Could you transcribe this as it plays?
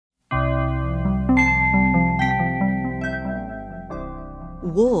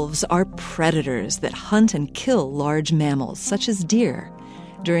Wolves are predators that hunt and kill large mammals, such as deer.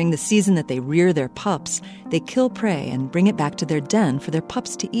 During the season that they rear their pups, they kill prey and bring it back to their den for their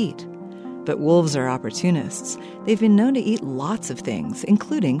pups to eat. But wolves are opportunists. They've been known to eat lots of things,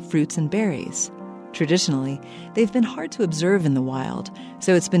 including fruits and berries. Traditionally, they've been hard to observe in the wild,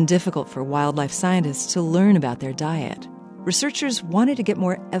 so it's been difficult for wildlife scientists to learn about their diet. Researchers wanted to get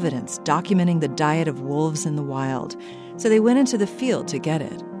more evidence documenting the diet of wolves in the wild, so they went into the field to get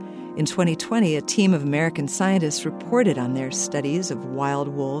it. In 2020, a team of American scientists reported on their studies of wild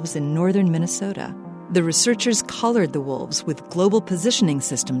wolves in northern Minnesota. The researchers colored the wolves with global positioning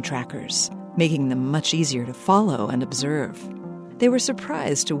system trackers, making them much easier to follow and observe. They were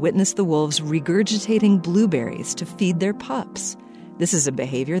surprised to witness the wolves regurgitating blueberries to feed their pups. This is a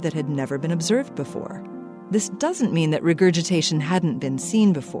behavior that had never been observed before. This doesn't mean that regurgitation hadn't been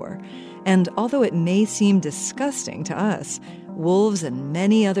seen before, and although it may seem disgusting to us, wolves and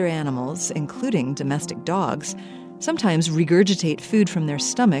many other animals, including domestic dogs, sometimes regurgitate food from their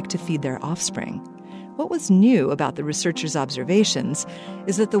stomach to feed their offspring. What was new about the researchers' observations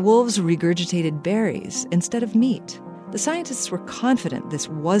is that the wolves regurgitated berries instead of meat. The scientists were confident this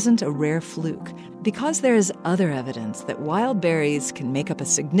wasn't a rare fluke because there is other evidence that wild berries can make up a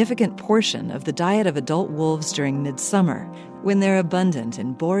significant portion of the diet of adult wolves during midsummer, when they're abundant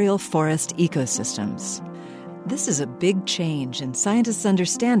in boreal forest ecosystems. This is a big change in scientists'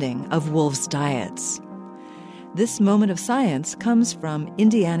 understanding of wolves' diets. This moment of science comes from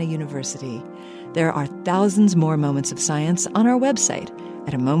Indiana University. There are thousands more moments of science on our website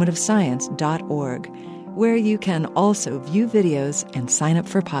at amomentofscience.org, where you can also view videos and sign up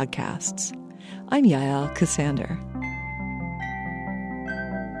for podcasts. I'm Yael Cassander.